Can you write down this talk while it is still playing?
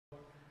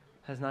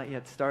has not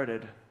yet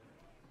started.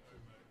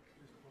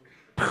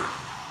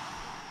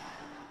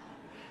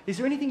 Is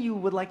there anything you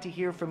would like to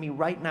hear from me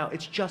right now?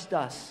 It's just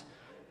us.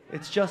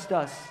 It's just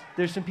us.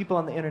 There's some people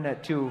on the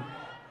internet too.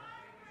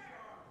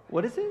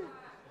 What is it?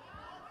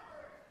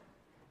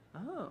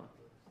 Oh.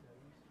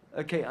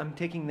 Okay, I'm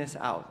taking this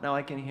out. Now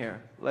I can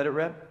hear. Let it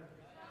rip.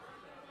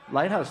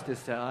 Lighthouse this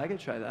style. I could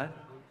try that.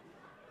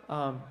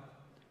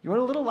 You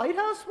want a little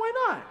Lighthouse? Why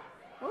not?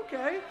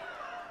 Okay.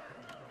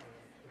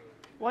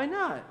 Why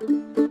not?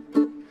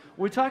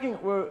 We're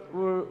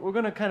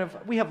gonna kind of,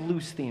 we have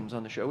loose themes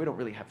on the show. We don't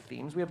really have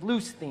themes. We have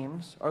loose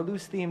themes. Our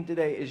loose theme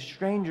today is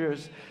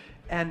strangers,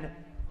 and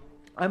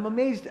I'm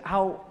amazed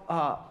how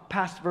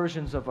past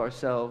versions of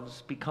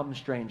ourselves become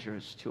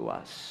strangers to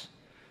us.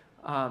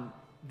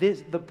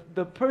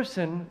 The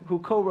person who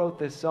co-wrote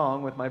this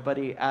song with my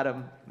buddy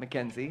Adam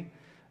McKenzie,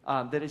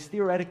 that is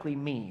theoretically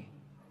me,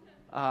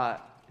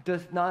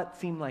 does not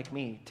seem like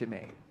me to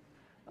me.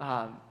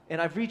 And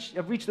I've reached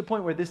the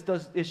point where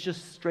it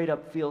just straight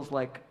up feels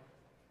like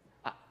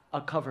a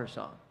cover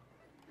song.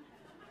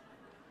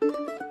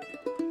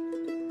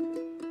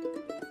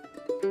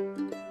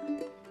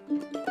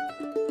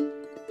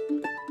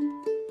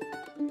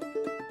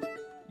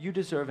 You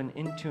deserve an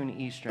in-tune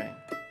E string.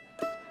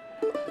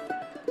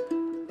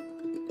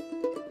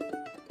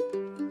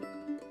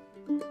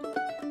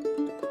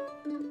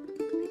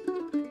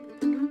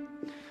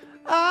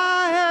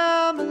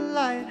 I am a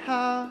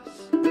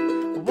lighthouse,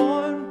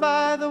 warmed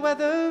by the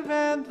weather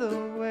and the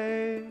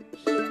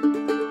waves.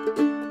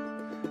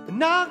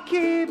 And I'll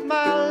keep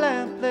my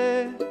lamp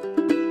lit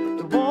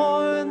to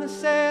warn the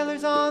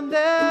sailors on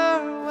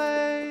their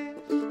ways.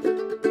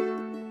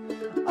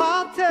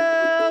 I'll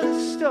tell a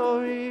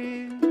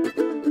story,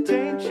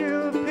 paint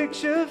you a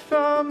picture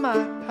from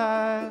my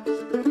past,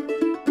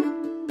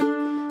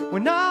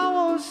 when I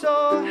was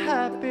so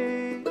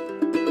happy,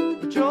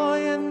 the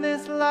joy in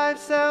this life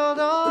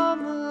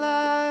seldom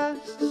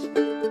lasts.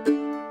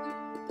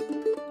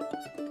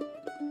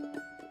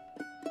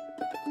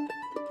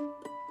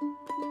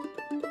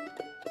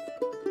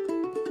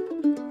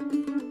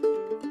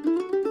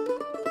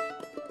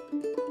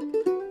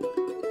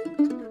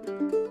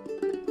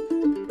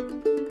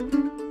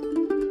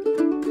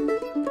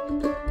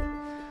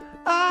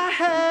 I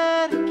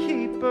had a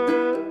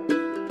keeper,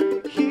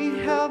 he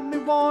helped me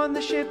warn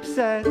the ships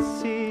at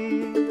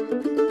sea.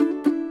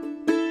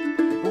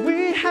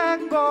 We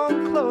had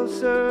gone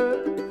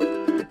closer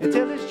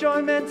until his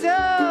joy meant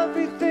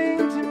everything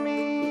to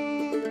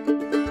me.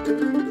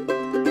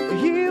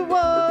 He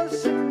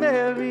was a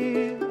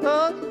Mary,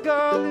 a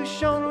girl who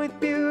shone with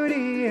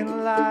beauty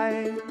and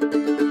light,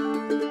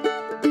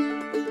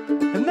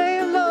 and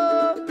they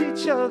loved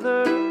each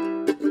other.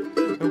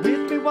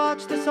 With me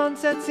watch the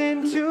sunsets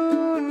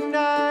into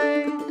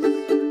nights,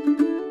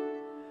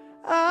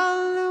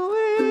 and the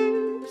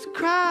waves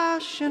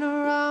crashing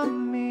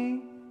around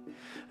me,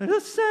 the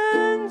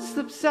sun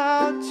slips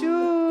out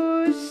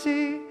to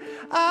sea,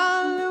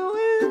 and the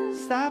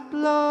winds that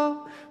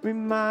blow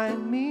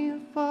remind me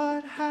of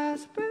what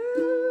has been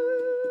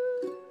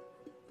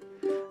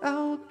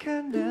and what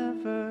can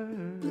never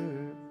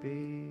be.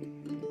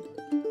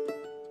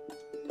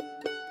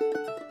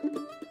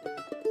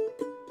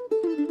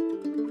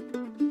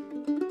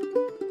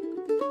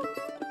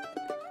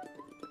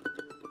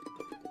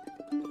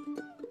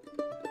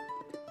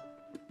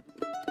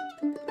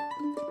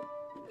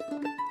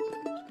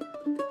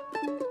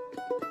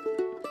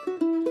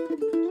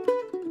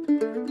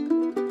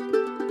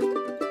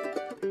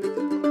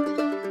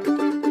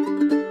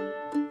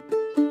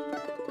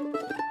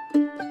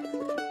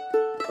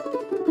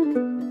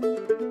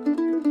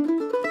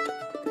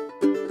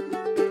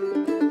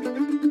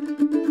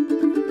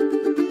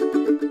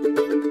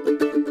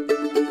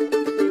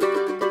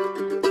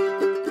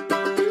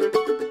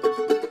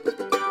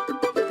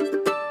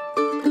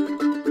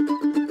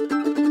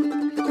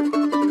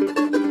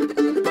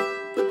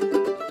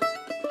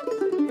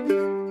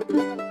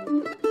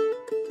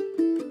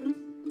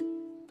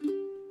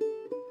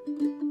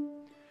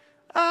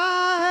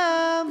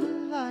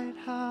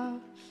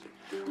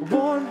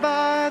 Warmed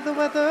by the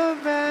weather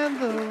and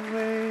the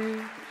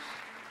waves,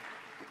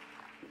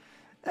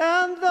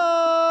 and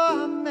though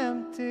I'm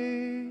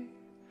empty,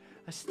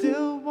 I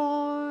still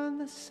warn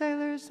the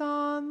sailors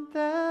on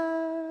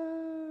their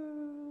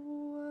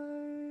ways.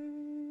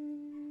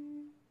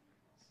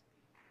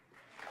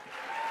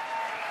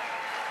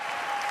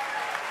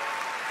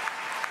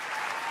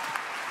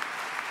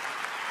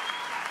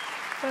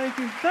 Thank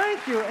you,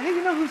 thank you. Hey,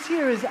 you know who's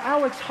here is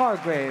Alex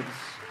Hargraves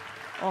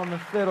on the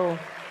fiddle.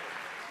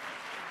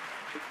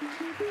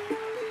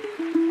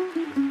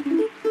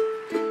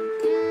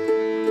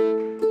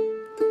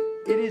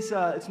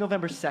 It's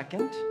November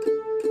 2nd,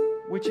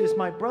 which is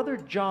my brother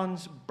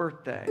John's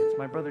birthday. It's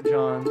my brother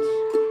John's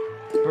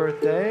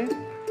birthday,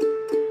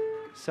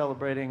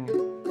 celebrating,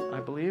 I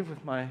believe,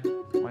 with my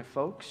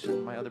folks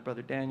and my other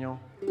brother Daniel,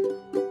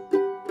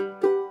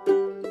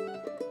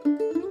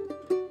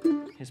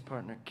 his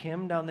partner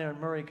Kim down there in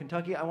Murray,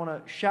 Kentucky. I want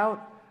to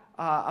shout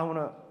I want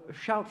to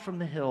shout from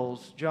the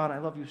hills, John, I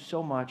love you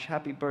so much.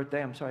 Happy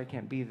birthday. I'm sorry I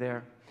can't be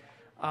there.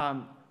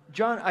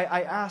 John,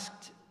 I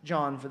asked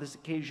John for this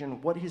occasion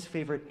what his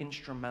favorite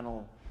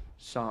instrumental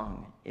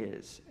song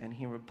is, and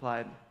he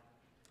replied,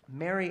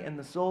 Mary and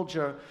the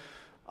Soldier,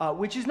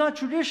 which is not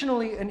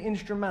traditionally an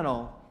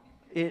instrumental.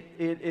 It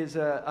is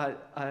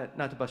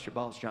not to bust your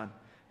balls, John,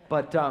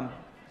 but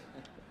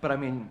I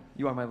mean,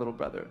 you are my little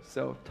brother,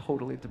 so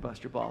totally to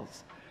bust your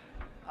balls.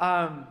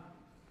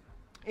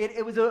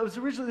 It was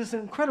originally this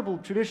incredible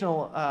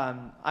traditional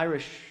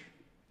Irish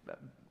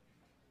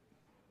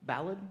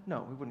ballad.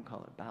 No, we wouldn't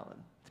call it ballad.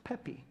 It's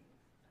peppy.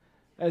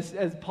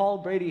 As Paul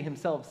Brady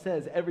himself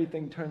says,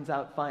 everything turns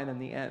out fine in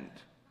the end.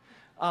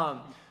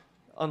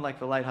 Unlike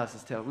the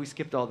Lighthouse's Tale, we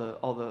skipped all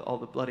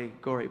the bloody,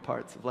 gory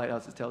parts of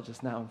Lighthouse's Tale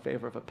just now in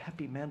favor of a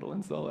peppy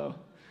mandolin solo.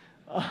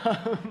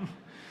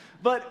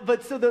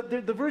 But so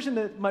the version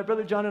that my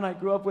brother John and I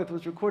grew up with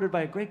was recorded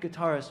by a great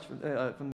guitarist from